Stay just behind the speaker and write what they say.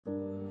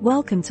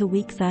Welcome to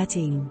week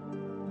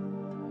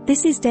 13.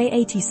 This is day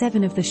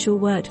 87 of the Sure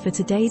Word for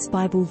today's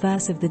Bible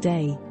verse of the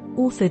day,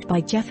 authored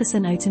by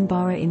Jefferson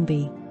Otunbara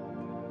Inbi.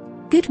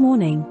 Good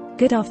morning,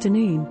 good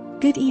afternoon,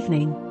 good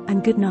evening,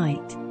 and good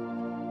night.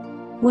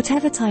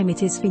 Whatever time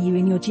it is for you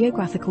in your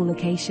geographical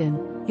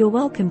location, you're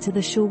welcome to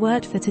the Sure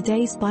Word for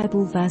today's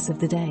Bible verse of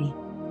the day.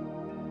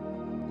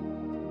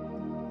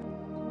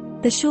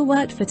 The Sure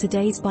Word for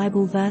today's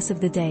Bible verse of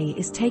the day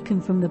is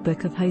taken from the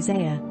book of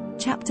Hosea,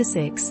 chapter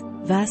 6,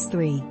 verse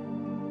 3.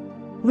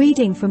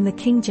 Reading from the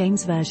King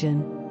James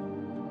Version.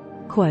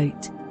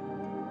 Quote,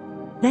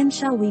 "Then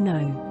shall we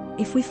know,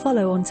 if we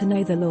follow on to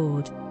know the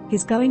Lord,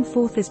 his going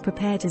forth is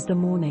prepared as the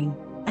morning,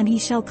 and he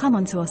shall come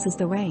unto us as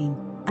the rain,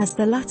 as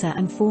the latter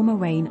and former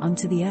rain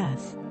unto the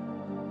earth."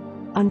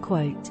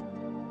 Unquote.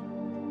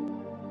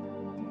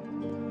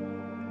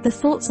 The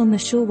thoughts on the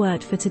Sure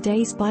Word for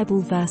today's Bible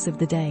verse of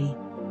the day.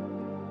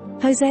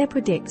 Hosea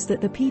predicts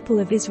that the people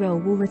of Israel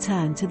will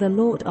return to the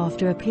Lord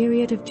after a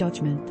period of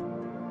judgment.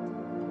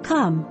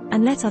 Come,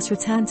 and let us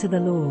return to the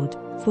Lord,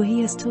 for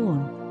he has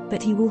torn,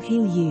 but he will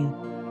heal you.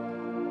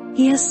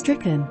 He has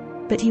stricken,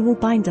 but he will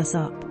bind us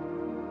up.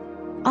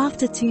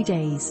 After 2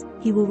 days,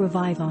 he will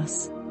revive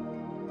us.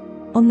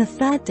 On the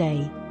third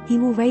day, he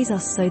will raise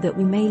us so that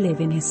we may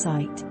live in his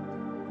sight.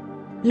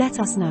 Let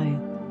us know.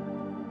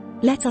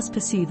 Let us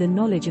pursue the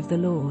knowledge of the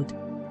Lord.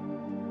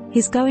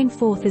 His going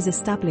forth is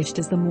established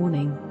as the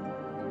morning.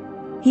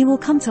 He will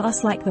come to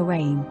us like the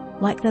rain,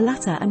 like the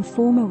latter and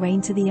former rain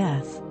to the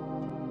earth.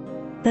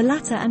 The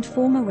latter and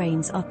former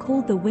rains are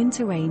called the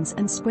winter rains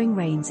and spring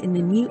rains in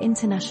the New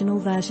International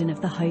Version of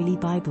the Holy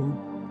Bible.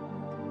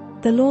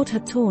 The Lord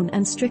had torn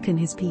and stricken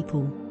his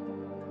people.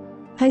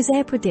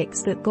 Hosea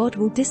predicts that God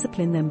will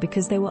discipline them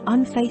because they were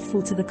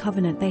unfaithful to the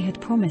covenant they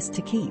had promised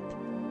to keep.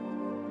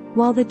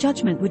 While the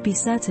judgment would be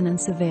certain and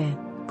severe,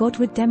 God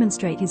would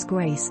demonstrate his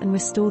grace and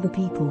restore the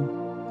people.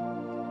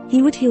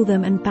 He would heal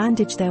them and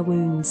bandage their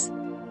wounds.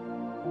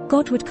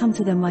 God would come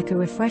to them like a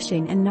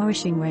refreshing and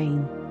nourishing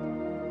rain.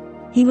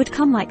 He would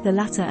come like the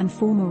latter and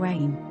former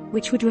rain,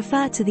 which would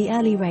refer to the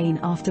early rain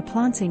after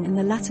planting and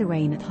the latter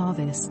rain at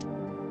harvest.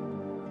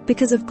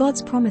 Because of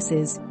God's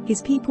promises,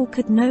 his people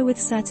could know with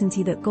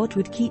certainty that God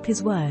would keep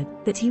his word,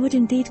 that he would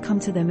indeed come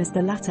to them as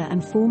the latter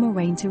and former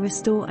rain to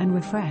restore and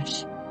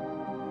refresh.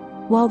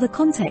 While the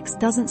context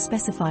doesn't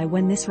specify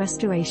when this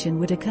restoration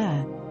would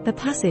occur, the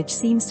passage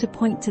seems to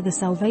point to the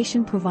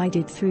salvation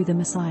provided through the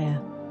Messiah.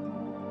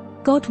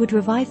 God would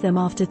revive them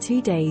after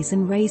 2 days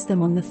and raise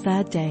them on the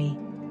third day.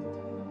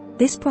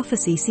 This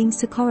prophecy seems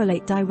to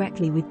correlate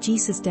directly with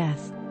Jesus'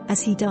 death,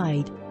 as he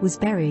died, was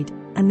buried,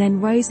 and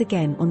then rose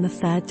again on the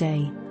third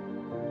day.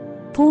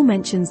 Paul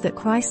mentions that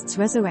Christ's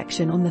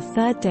resurrection on the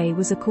third day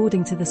was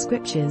according to the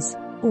scriptures,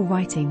 or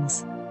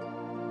writings.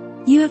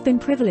 You have been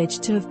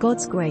privileged to have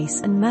God's grace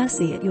and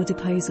mercy at your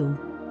disposal.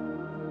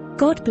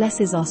 God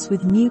blesses us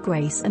with new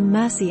grace and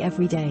mercy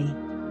every day.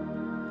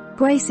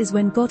 Grace is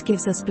when God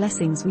gives us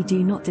blessings we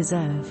do not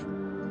deserve.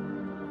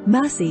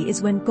 Mercy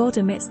is when God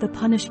omits the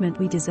punishment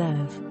we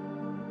deserve.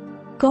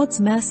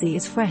 God's mercy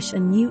is fresh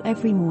and new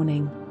every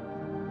morning.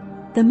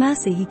 The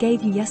mercy he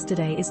gave you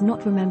yesterday is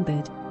not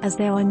remembered, as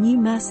there are new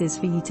mercies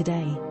for you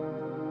today.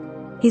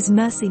 His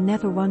mercy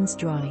never runs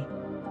dry.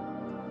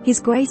 His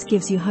grace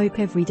gives you hope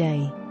every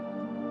day.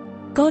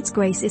 God's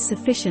grace is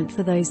sufficient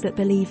for those that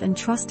believe and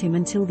trust him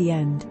until the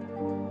end.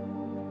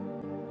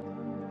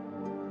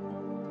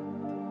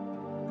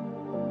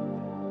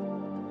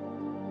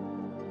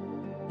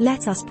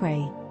 Let us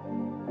pray.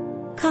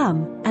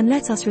 Come, and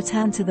let us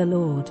return to the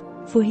Lord,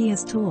 for he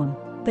has torn,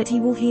 but he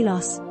will heal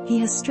us, he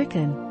has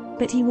stricken,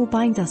 but he will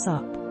bind us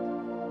up.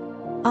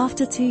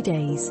 After 2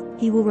 days,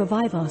 he will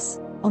revive us,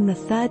 on the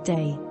third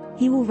day,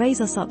 he will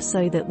raise us up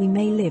so that we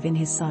may live in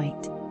his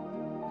sight.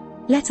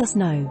 Let us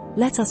know,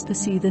 let us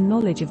pursue the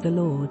knowledge of the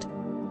Lord.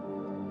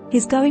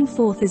 His going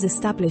forth is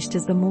established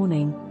as the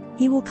morning,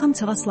 he will come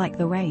to us like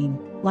the rain,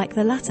 like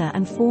the latter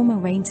and former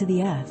rain to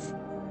the earth.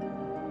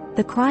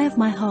 The cry of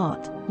my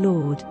heart,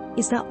 Lord,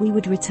 is that we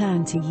would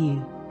return to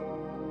you.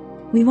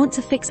 We want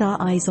to fix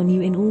our eyes on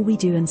you in all we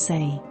do and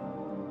say.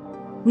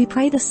 We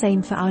pray the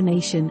same for our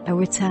nation, a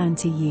return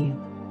to you.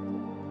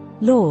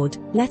 Lord,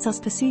 let us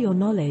pursue your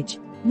knowledge,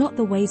 not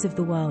the ways of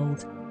the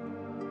world.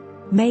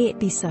 May it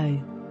be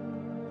so.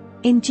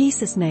 In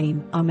Jesus'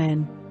 name,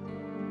 Amen.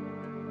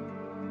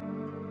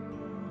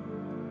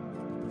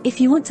 If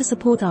you want to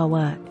support our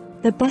work,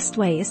 the best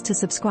way is to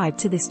subscribe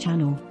to this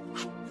channel.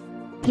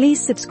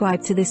 Please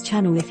subscribe to this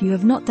channel if you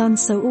have not done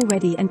so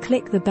already and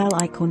click the bell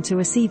icon to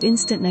receive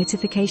instant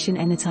notification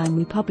anytime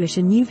we publish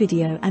a new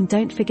video, and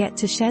don't forget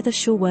to share the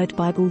Sure Word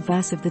Bible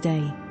verse of the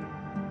day.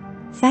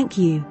 Thank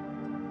you.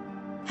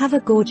 Have a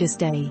gorgeous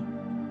day.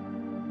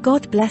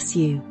 God bless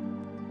you.